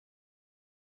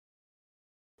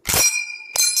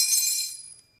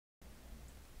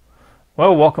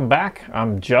Well, welcome back.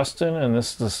 I'm Justin, and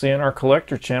this is the CNR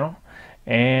Collector channel.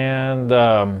 And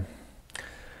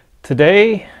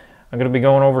today, I'm going to be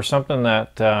going over something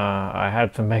that I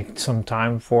had to make some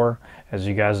time for. As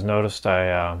you guys noticed,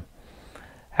 I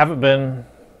haven't been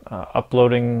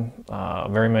uploading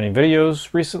very many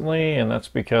videos recently, and that's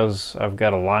because I've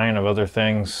got a line of other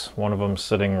things. One of them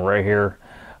sitting right here,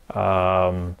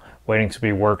 waiting to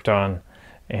be worked on,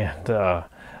 and a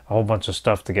whole bunch of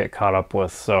stuff to get caught up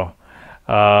with. So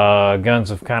guns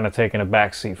have kind of taken a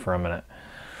backseat for a minute.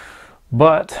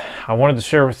 But I wanted to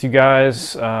share with you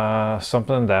guys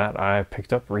something that I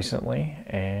picked up recently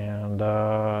and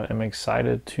am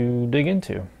excited to dig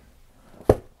into.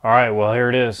 All right, well, here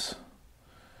it is.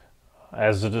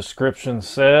 As the description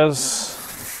says,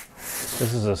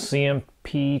 this is a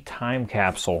CMP time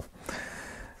capsule.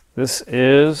 This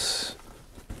is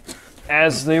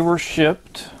as they were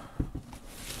shipped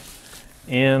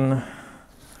in,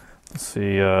 let's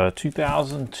see,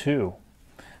 2002.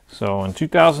 So in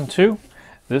 2002,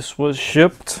 this was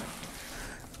shipped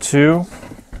to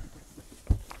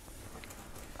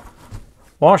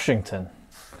Washington.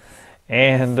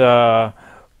 And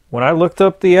when I looked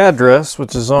up the address,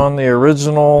 which is on the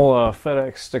original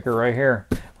FedEx sticker right here,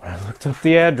 when I looked up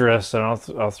the address, and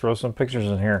I'll throw some pictures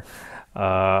in here,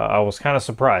 I was kind of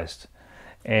surprised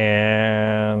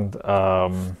and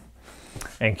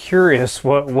curious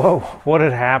what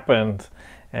had happened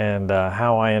and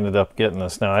how I ended up getting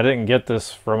this. Now, I didn't get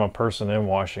this from a person in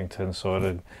Washington, so it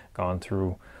had gone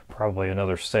through probably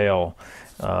another sale.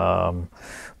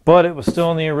 But it was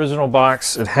still in the original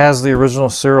box. It has the original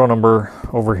serial number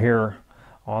over here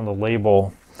on the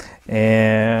label.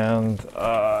 And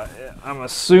I'm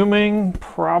assuming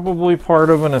probably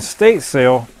part of an estate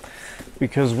sale,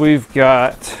 because we've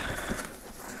got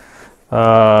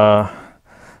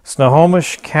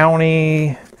Snohomish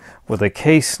County with a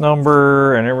case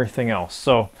number and everything else.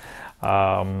 So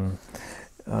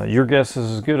your guess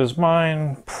is as good as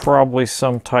mine. Probably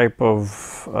some type of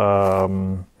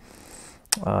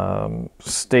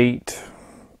state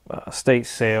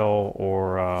sale,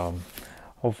 or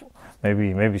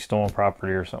maybe stolen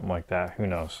property or something like that. Who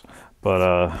knows?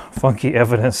 But funky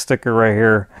evidence sticker right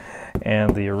here,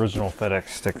 and the original FedEx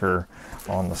sticker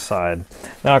on the side.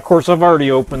 Now, of course, I've already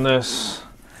opened this,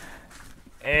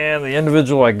 and the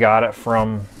individual I got it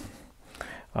from,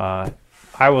 I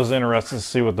was interested to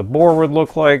see what the bore would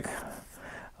look like.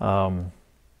 So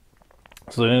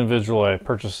the individual I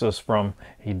purchased this from,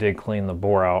 he did clean the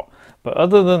bore out. But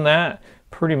other than that,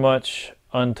 pretty much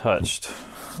untouched.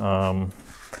 So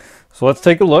let's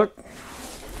take a look.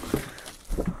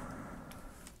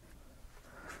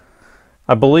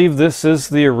 I believe this is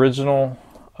the original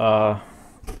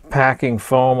packing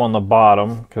foam on the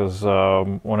bottom, because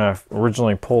when I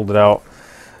originally pulled it out,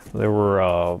 there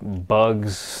were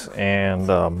bugs and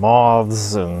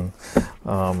moths and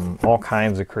all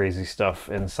kinds of crazy stuff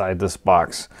inside this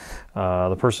box.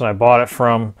 The person I bought it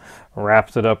from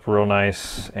wrapped it up real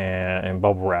nice and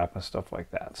bubble wrap and stuff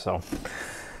like that. So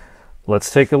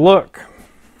let's take a look.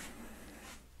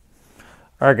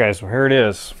 All right, guys, well, here it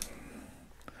is.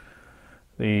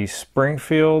 The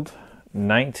Springfield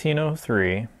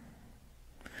 1903.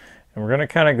 And we're going to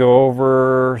kind of go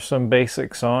over some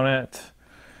basics on it,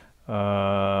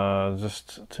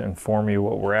 just to inform you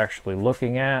what we're actually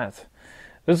looking at.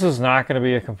 This is not going to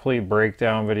be a complete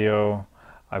breakdown video.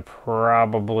 I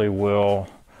probably will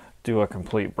do a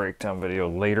complete breakdown video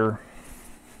later.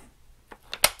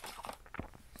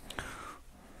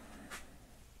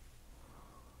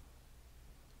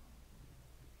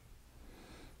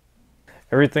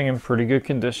 Everything in pretty good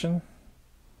condition,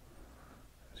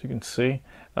 as you can see.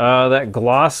 That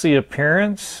glossy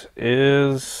appearance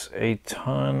is a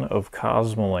ton of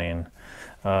cosmoline.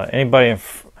 Anybody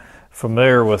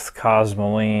familiar with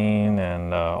cosmoline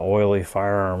and oily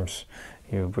firearms,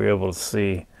 you'll be able to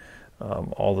see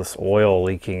all this oil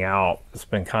leaking out. It's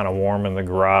been kind of warm in the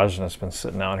garage, and it's been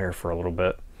sitting out here for a little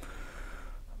bit.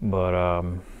 But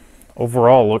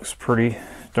overall, looks pretty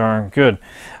darn good.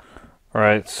 All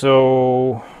right,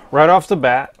 so right off the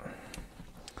bat,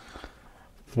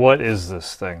 what is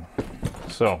this thing?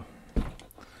 So, of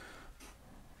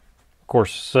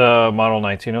course, model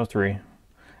 1903,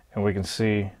 and we can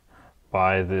see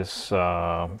by this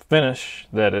finish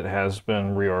that it has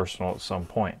been re-arsenaled at some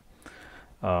point.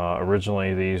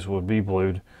 Originally, these would be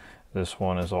blued. This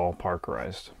one is all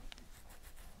parkerized.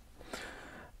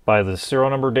 By the serial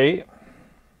number date,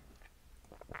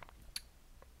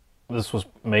 this was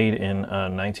made in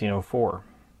 1904.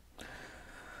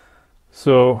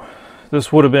 So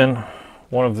this would have been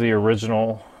one of the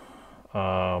original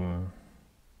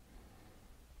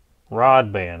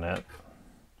rod bayonet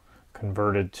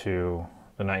converted to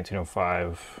the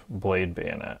 1905 blade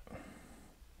bayonet.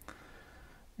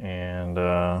 And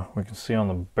we can see on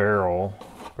the barrel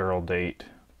date,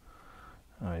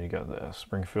 you got the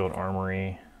Springfield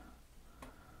Armory,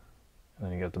 and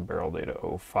then you got the barrel date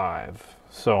of 05.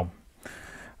 So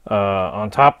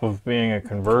on top of being a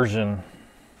conversion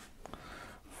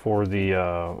for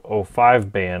the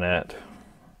 05 bayonet,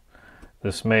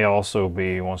 this may also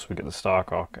be, once we get the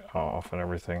stock off and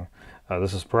everything,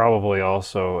 this is probably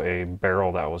also a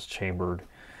barrel that was chambered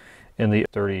in the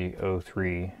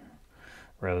 30-03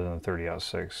 rather than the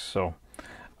 30-06. So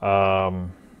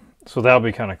so that'll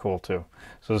be kind of cool too.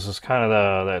 So this is kind of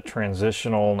that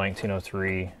transitional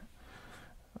 1903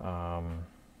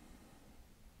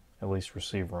 at least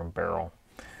receiver and barrel.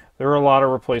 There are a lot of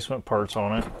replacement parts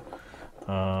on it.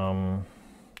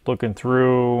 Looking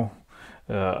through,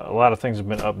 a lot of things have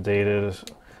been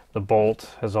updated. The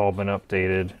bolt has all been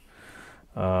updated.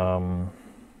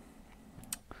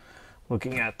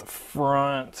 Looking at the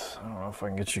front, I don't know if I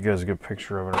can get you guys a good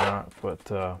picture of it or not, but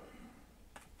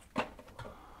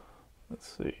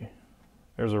let's see.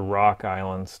 There's a Rock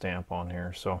Island stamp on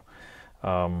here. So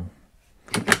the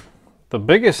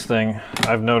biggest thing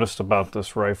I've noticed about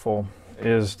this rifle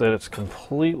is that it's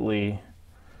completely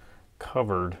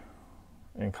covered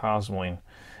in cosmoline.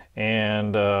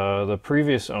 And the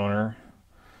previous owner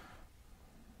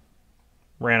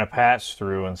ran a patch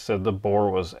through and said the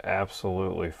bore was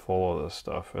absolutely full of this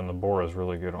stuff, and the bore is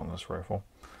really good on this rifle.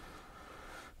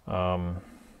 And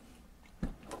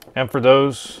for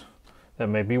those that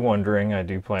may be wondering, I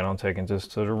do plan on taking this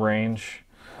to the range.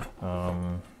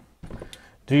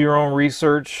 Do your own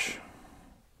research.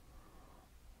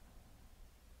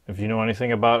 If you know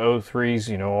anything about 03s,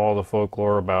 you know all the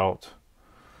folklore about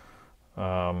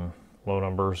low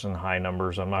numbers and high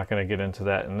numbers. I'm not going to get into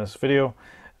that in this video.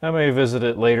 I may visit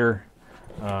it later.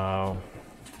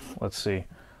 Let's see,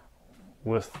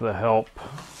 with the help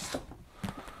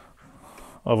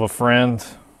of a friend,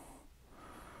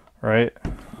 right?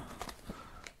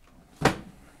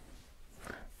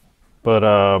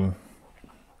 But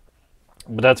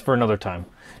that's for another time.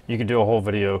 You could do a whole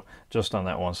video just on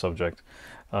that one subject.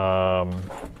 But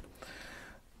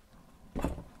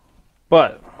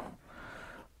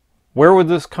where would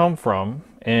this come from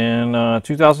in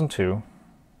 2002?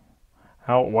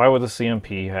 Why would the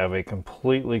CMP have a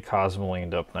completely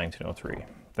cosmolined up 1903?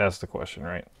 That's the question,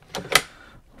 right?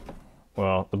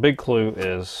 Well, the big clue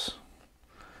is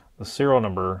the serial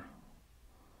number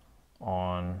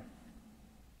on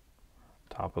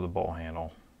top of the ball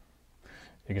handle.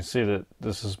 You can see that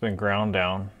this has been ground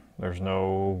down. There's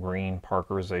no green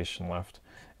parkerization left,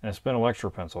 and it's been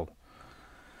electropenciled.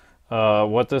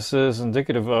 What this is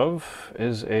indicative of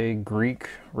is a Greek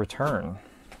return.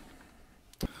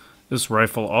 This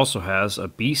rifle also has a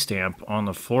B stamp on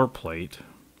the floor plate,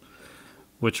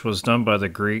 which was done by the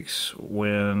Greeks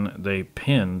when they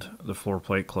pinned the floor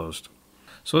plate closed.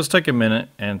 So let's take a minute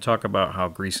and talk about how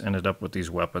Greece ended up with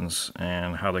these weapons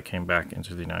and how they came back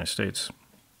into the United States.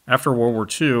 After World War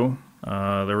II,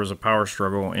 there was a power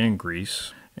struggle in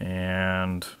Greece,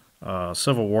 and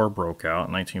Civil War broke out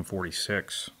in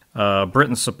 1946.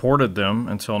 Britain supported them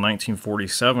until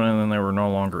 1947, and then they were no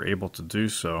longer able to do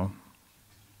so.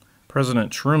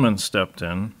 President Truman stepped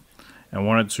in and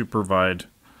wanted to provide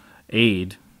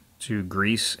aid to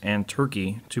Greece and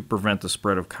Turkey to prevent the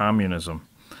spread of communism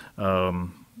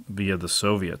via the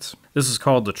Soviets. This is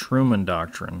called the Truman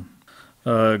Doctrine.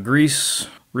 Greece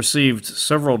received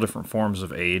several different forms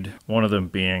of aid, one of them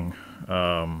being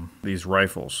these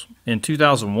rifles. In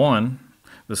 2001,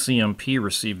 the CMP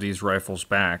received these rifles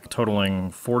back,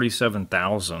 totaling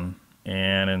 47,000,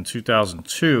 and in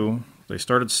 2002, they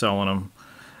started selling them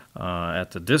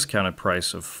at the discounted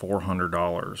price of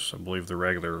 $400. I believe the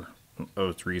regular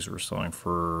 03s were selling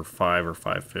for $500 or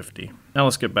 $550. Now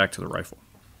let's get back to the rifle.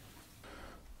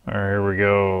 All right, here we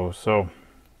go. So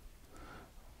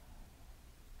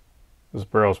this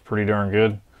barrel's pretty darn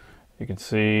good. You can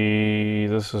see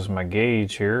this is my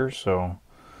gauge here, so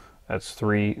that's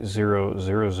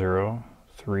 3000,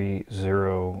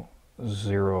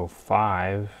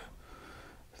 3005,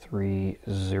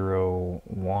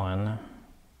 301,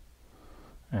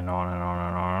 and on and on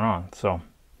and on and on. So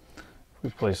if we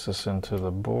place this into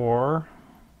the bore,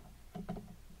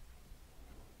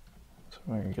 so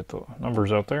we can get the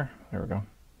numbers out there. There we go.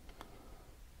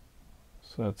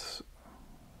 So that's,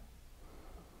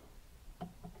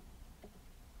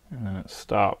 and then it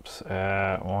stops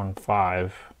at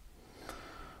 1.5.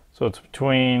 So it's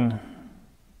between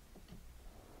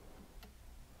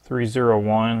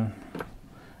 301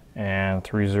 and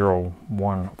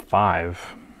 3015.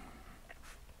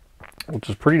 which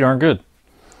is pretty darn good.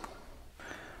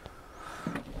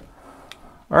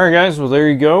 All right, guys, well, there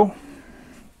you go.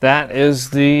 That is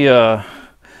the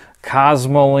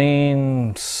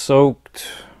Cosmoline soaked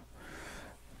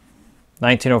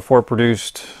 1904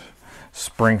 produced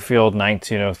Springfield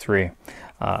 1903.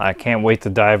 I can't wait to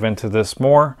dive into this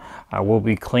more. I will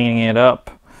be cleaning it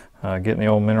up, getting the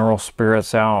old mineral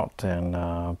spirits out,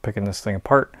 and picking this thing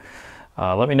apart.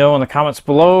 Let me know in the comments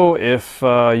below if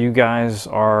you guys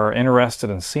are interested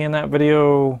in seeing that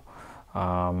video.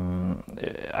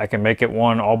 I can make it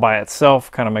one all by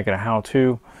itself, kind of make it a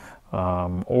how-to,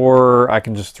 or I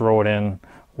can just throw it in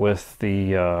with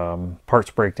the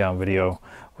parts breakdown video,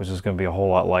 which is going to be a whole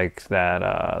lot like that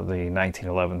the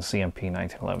 1911 CMP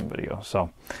 1911 video.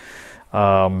 So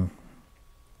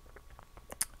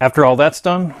after all that's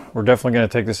done, we're definitely going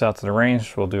to take this out to the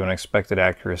range. We'll do an expected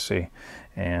accuracy,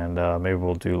 and maybe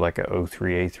we'll do like a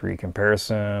 03A3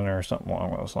 comparison or something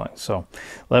along those lines. So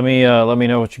let me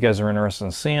know what you guys are interested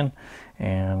in seeing,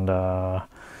 and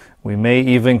we may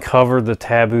even cover the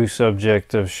taboo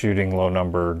subject of shooting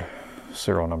low-numbered,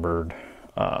 serial-numbered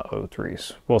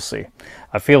 03s. We'll see.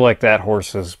 I feel like that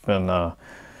horse has been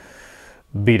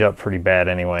beat up pretty bad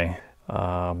anyway.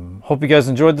 Hope you guys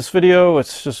enjoyed this video.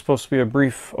 It's just supposed to be a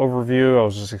brief overview. I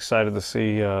was just excited to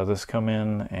see this come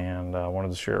in, and I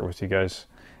wanted to share it with you guys.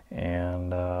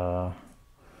 And we'll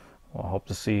hope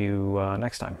to see you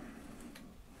next time.